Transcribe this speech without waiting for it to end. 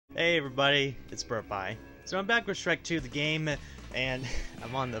Hey everybody, it's Burpie. So I'm back with Shrek 2, the game, and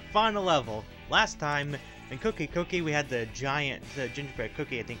I'm on the final level. Last time, in Cookie, we had the giant gingerbread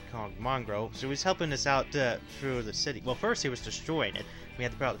cookie, I think called Mongrel, so he was helping us out through the city. Well, first he was destroying it. We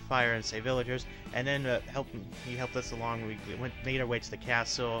had to put out the fire and save villagers, and then he helped us along. We made our way to the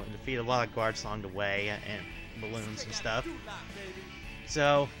castle and defeated a lot of guards along the way, and balloons and stuff.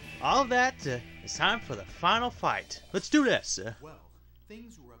 So, all of that, it's time for the final fight. Let's do this! Well,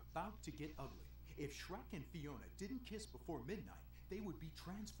 things were about to get ugly. If Shrek and Fiona didn't kiss before midnight, they would be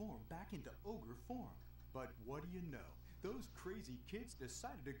transformed back into ogre form. But what do you know? Those crazy kids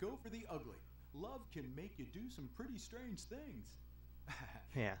decided to go for the ugly. Love can make you do some pretty strange things.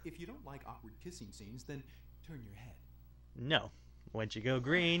 Yeah. If you don't like awkward kissing scenes, then turn your head. No. Once you go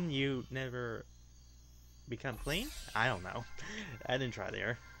green, you never become clean? I don't know. I didn't try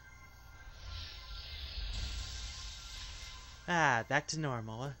there. Ah, back to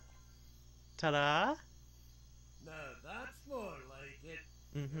normal. Ta-da! Now that's more like it.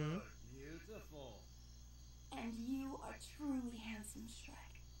 Mm-hmm. You're beautiful. And you are truly handsome,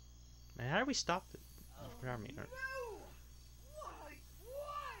 Shrek. Man, how do we stop it? No!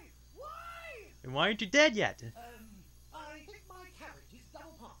 Why? And why aren't you dead yet? I think my carriage is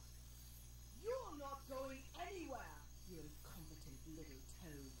double parked. You're not going anywhere, you incompetent little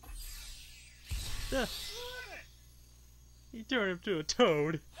toad. You turned him to a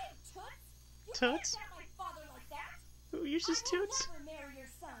toad. Hey, Toots! You Toots? can't get my father like that! Who uses I will toots? never marry your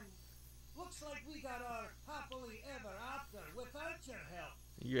son. Looks like we got our happily ever after without your help.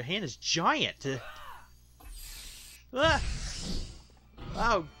 Your hand is giant. Ah!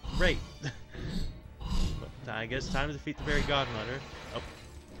 Oh, great. I guess time to defeat the Fairy Godmother. Oh.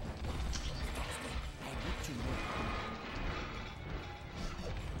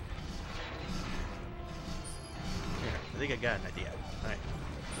 Here, I think I got an idea. Alright.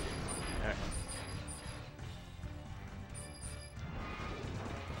 Alright.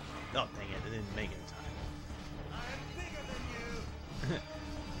 Oh, dang it. I didn't make it in time. I'm bigger than you.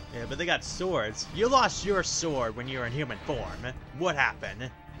 Yeah, but they got swords. You lost your sword when you were in human form. What happened?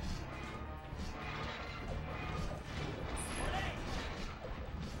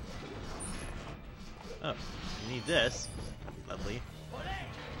 Oh, you need this. Lovely.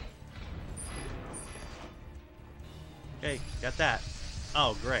 Okay, got that.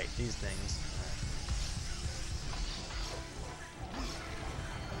 Oh, great. These things.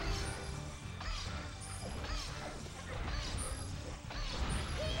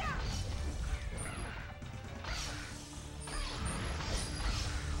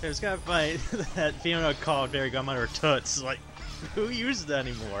 It was kind of funny that Fiona called Fairy Godmother Toots. Like, who uses that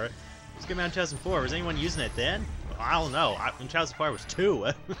anymore? This came out in 2004. Was anyone using it then? Well, I don't know. In 2004 it was 2.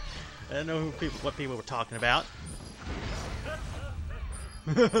 I don't know what people were talking about.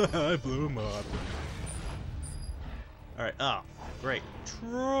 I blew him up. Alright, oh, great.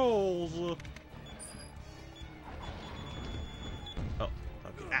 Trolls! Oh, okay.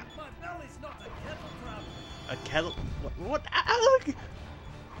 Ah. My belly's not a kettle drum. A kettle? What? Ah, look!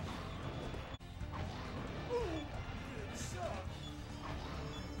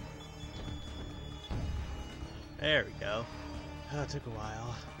 There we go. Oh, it took a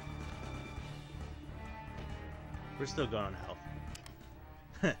while. We're still going on health.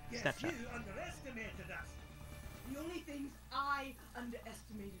 Yes, Snapshot. you underestimated us. The only things I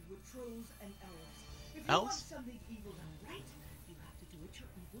underestimated were trolls and elves. If you Elves? want something evil done right, you have to do it your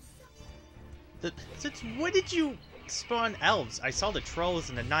evil self. Since when did you spawn elves? I saw the trolls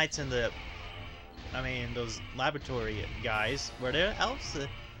and the knights and the... I mean, those laboratory guys. Were there elves?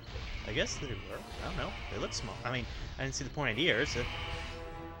 I guess they were. I don't know. They look small. I mean, I didn't see the pointed ears.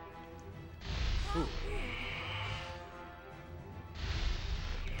 Ooh.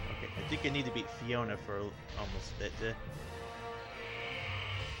 Okay, I think I need to beat Fiona for almost a bit.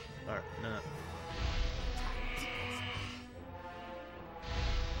 Alright, no.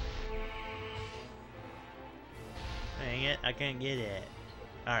 Dang it, I can't get it.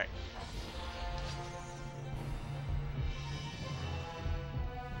 Alright.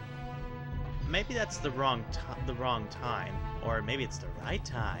 Maybe that's the wrong time, or maybe it's the right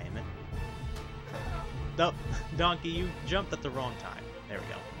time. Nope, Donkey, you jumped at the wrong time. There we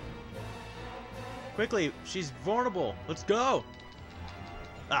go. Quickly, she's vulnerable. Let's go.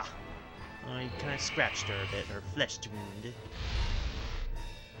 Ah, I kind of scratched her a bit, her flesh wound.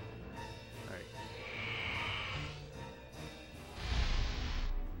 All right.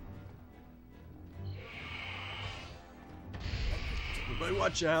 Everybody,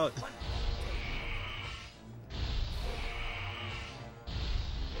 watch out.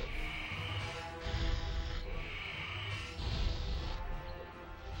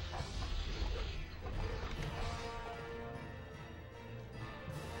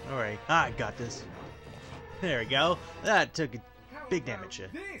 worry. I got this. There we go. That took a How big about damage.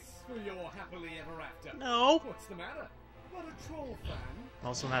 This for your happily ever after. No. What's the matter? Not a troll fan?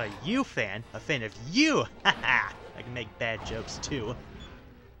 Also not a you fan. A fan of you. Haha. I can make bad jokes too.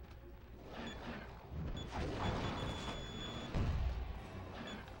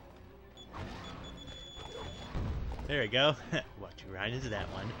 There we go. Watch you ride into that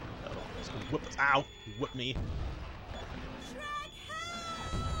one. Oh, it's gonna whoop us. Ow! You whooped me.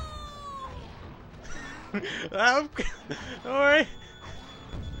 Don't worry.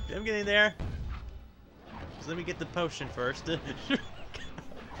 I'm getting there. Just let me get the potion first.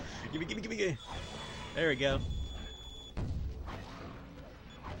 Gimme. There we go.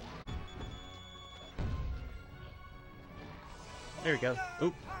 There we go.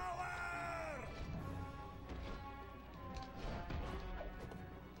 Oop.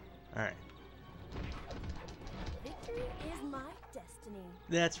 Alright. Victory is my destiny.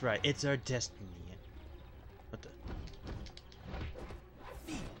 That's right. It's our destiny. What the?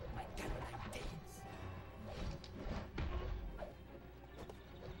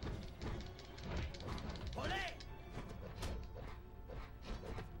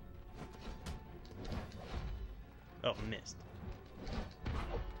 Oh, missed.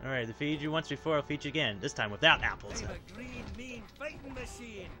 Alright, defeated you once before, I'll feed you again. This time without apples. I'm a green, mean fighting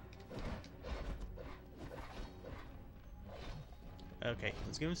machine. Okay,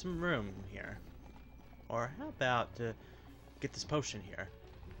 let's give him some room here. Or how about get this potion here?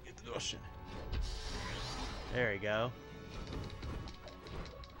 Get the potion. There we go.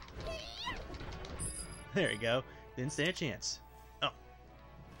 There we go. Didn't stand a chance. Oh.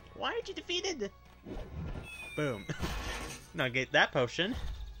 Why aren't you defeated? Boom. Now get that potion.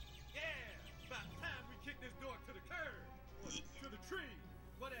 Yeah! About time we kick this door to the curb. Or to the tree.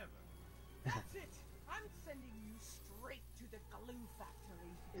 Whatever. That's it. I'm sending you straight to the glue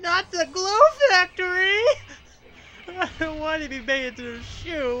factory. Not the glue factory! I don't want to be made into a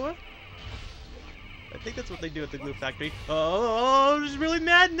shoe. I think that's what they do at the glue factory. Oh, she's really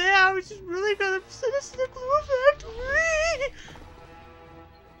mad now. She's really gonna send us to the glue factory.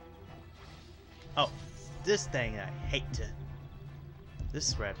 Oh, this thing I hate.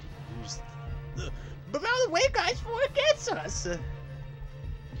 This rep use. But out of the way, guys, before it gets us. Oh,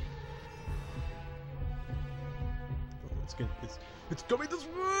 it's coming this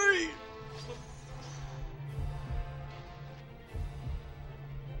way.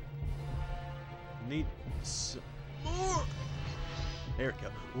 Need some more. There we go.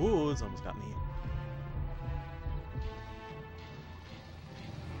 Ooh, it's almost got me.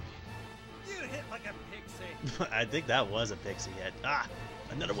 You hit like a pixie. I think that was a pixie hit. Ah,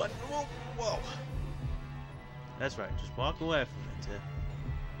 another one. Whoa, whoa. That's right. Just walk away from it.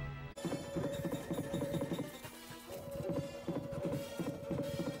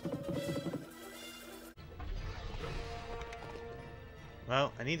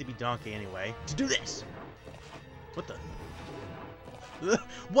 Well, I need to be Donkey anyway to do this. What the?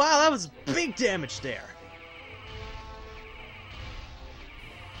 Wow, that was big damage there.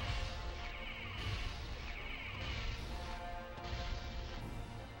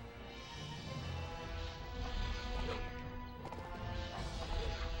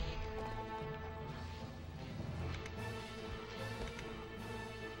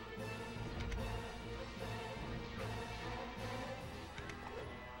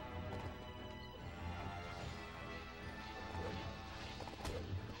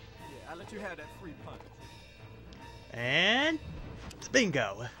 I'll let you have that free punch. And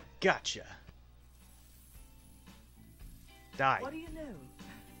bingo. Gotcha. Die. What do you know?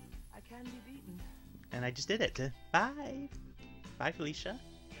 I can be beaten. And I just did it. Bye. Bye, Felicia.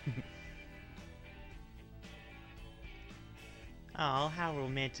 Oh, how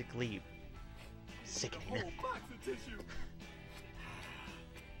romantically sickening. Whole box of tissue.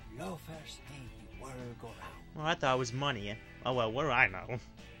 Loafers ain't the world go round. Well, I thought it was money. Oh well, what do I know?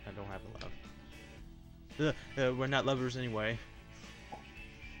 I don't have love. We're not lovers anyway.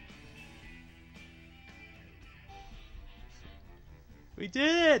 We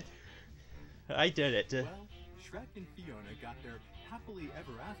did it! I did it. Well, Shrek and Fiona got their happily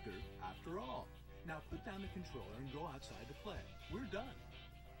ever after all. Now put down the controller and go outside to play. We're done.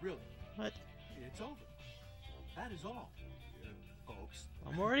 Really. What? It's over. That is all, folks.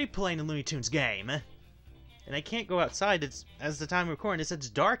 I'm already playing a Looney Tunes game. And I can't go outside. It's as the time of recording, it says it's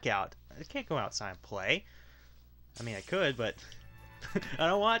dark out. I can't go outside and play. I mean, I could, but I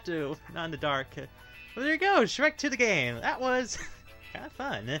don't want to. Not in the dark. Well, there you go. Shrek 2 the game. That was kind of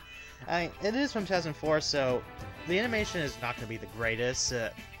fun. It is from 2004, so the animation is not going to be the greatest.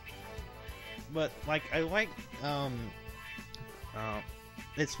 But like, I like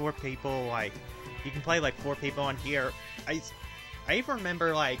it's 4 people. Like, you can play like 4 people on here. I even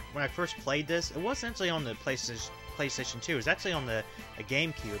remember like when I first played this, it wasn't actually on the PlayStation 2. It was actually on the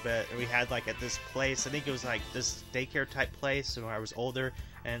GameCube. But we had like at this place. I think it was like this daycare type place when I was older.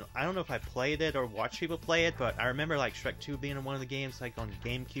 And I don't know if I played it or watched people play it, but I remember like Shrek 2 being in one of the games, like on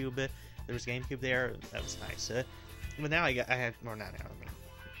GameCube. There was GameCube there. That was nice. But now I have, or not now. I mean,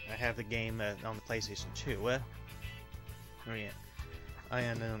 I have the game on the PlayStation 2. Oh yeah,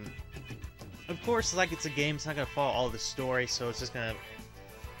 and of course, like it's a game, it's not gonna follow all the story, so it's just gonna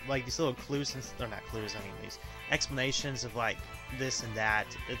like these little clues and or not clues. I mean these explanations of like this and that.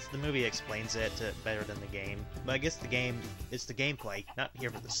 It's the movie explains it better than the game, but I guess the game it's the gameplay, not here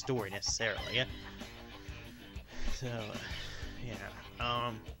for the story necessarily. Yeah. So yeah,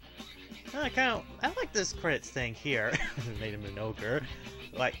 I like this credits thing here. They made him an ogre.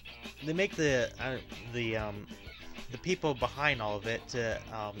 Like they make the people behind all of it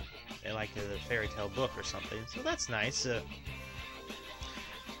like a fairy tale book or something. So that's nice. And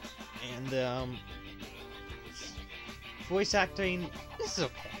voice acting this is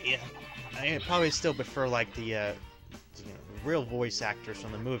okay. I probably still prefer like the real voice actors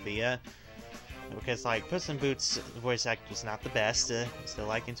from the movie. Because like Puss in Boots voice actor is not the best. Still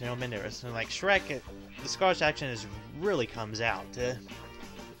like Antonio Banderas. And like Shrek, the Scottish accent really comes out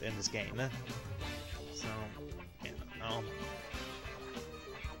in this game. So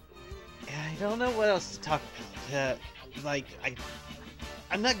yeah, I don't know what else to talk about. Like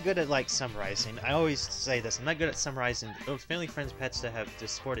I'm not good at like summarizing. I always say this. I'm not good at summarizing those family, friends, pets that have to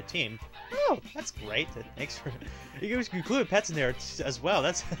support a team. Oh, that's great. Thanks for you guys include pets in there as well.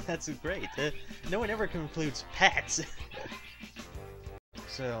 That's great. No one ever includes pets.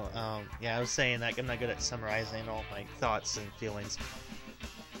 So yeah, I was saying that I'm not good at summarizing all my thoughts and feelings.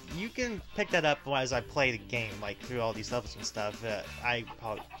 You can pick that up as I play the game, like through all these levels and stuff. I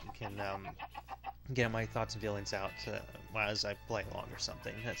probably can get my thoughts and feelings out as I play along or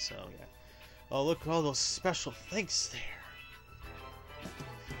something. So yeah. Oh, look at all those special things there.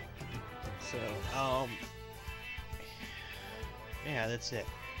 So yeah, that's it.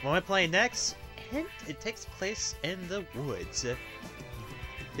 What am I playing next? Hint: it takes place in the woods.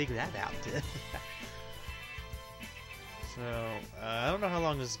 Figure that out. So, I don't know how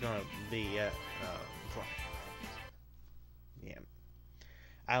long this is gonna be yet. Yeah.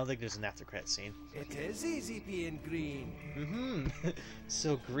 I don't think there's an after credit scene. It is easy being green. Mm-hmm.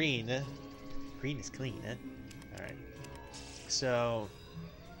 So green. Green is clean, Alright. So,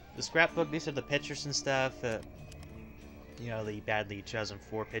 the scrapbook, these are the pictures and stuff. You know, the badly chosen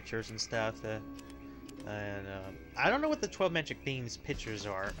 4 pictures and stuff. And I don't know what the 12 magic beans pictures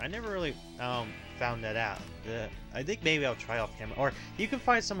are. I never really found that out. I think maybe I'll try off camera. Or you can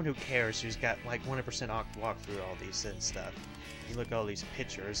find someone who cares, who's got like 100% walk through all these and stuff. You look at all these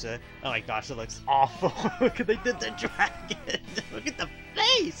pictures. Oh my gosh, that looks awful. Look at they did the dragon. Look at the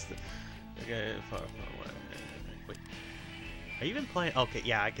face. Okay, far away. Wait, are you even playing? Okay,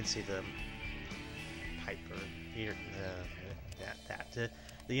 yeah, I can see the Piper here.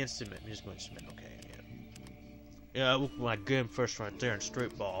 The instrument, musical instrument. Okay. Yeah, look at my game first right there in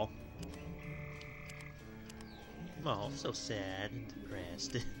Street Ball. Oh, so sad and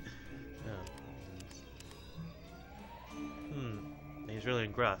depressed. He's really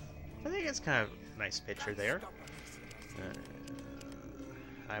gruff. I think it's kind of a nice picture there.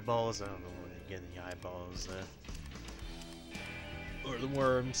 Eyeballs, I don't know where they get the eyeballs. Or the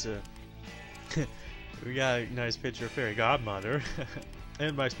worms. We got a nice picture of Fairy Godmother.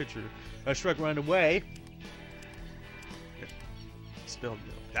 And a nice picture of Shrek running away. Spilled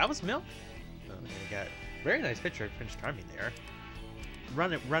milk. That was milk? Oh, we got a very nice picture of Prince Charming there.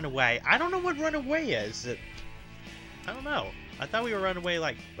 Run away. I don't know what run away is. I don't know. I thought we were run away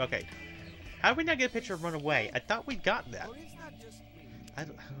like... Okay. How did we not get a picture of run away? I thought we got that. I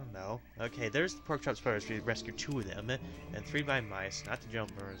don't know. Okay, there's the pork chop spoilers. We rescued 2 of them. And 3 by mice. Not the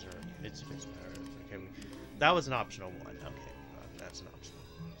jumpers or... It's okay. That was an optional one. Okay. That's an optional.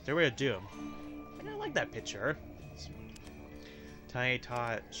 Stairway of Doom. I don't like that picture. Tiny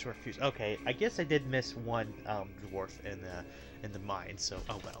tot, short fuse. Okay, I guess I did miss one dwarf in the mine. So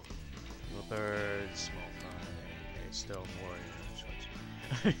oh well. Little bird, small fry. Okay, stone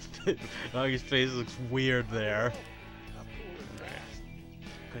warrior. Oh, his face looks weird there. Alright.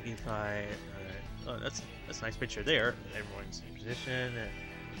 Cookie pie. Alright. Oh, that's a nice picture there. Everyone's in position.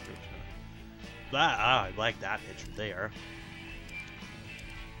 I like that picture there.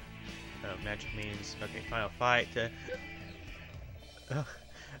 Magic means okay. Final fight. It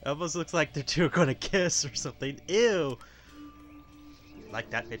almost looks like the 2 are gonna kiss or something. Ew! Like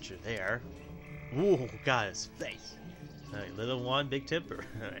that picture there. Ooh, got his face. Alright, little one, big temper.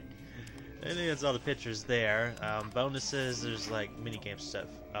 Alright. I think that's all the pictures there. Bonuses, there's like mini game stuff.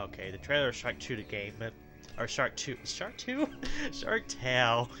 Okay, the trailer of Shark 2 to game. Or Shark 2. Shark 2? Shark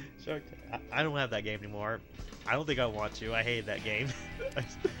Tale. I don't have that game anymore. I don't think I want to. I hate that game.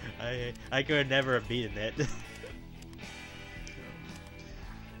 I could have never have beaten it.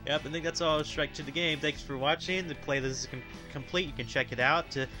 Yep, I think that's all Shrek 2 the game. Thanks for watching. The playlist is complete. You can check it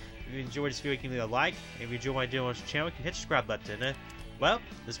out. If you enjoyed this video, you can leave a like. If you enjoy what I do on this channel, you can hit the subscribe button. Well,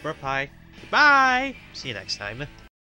 this is Pie. Goodbye! See you next time.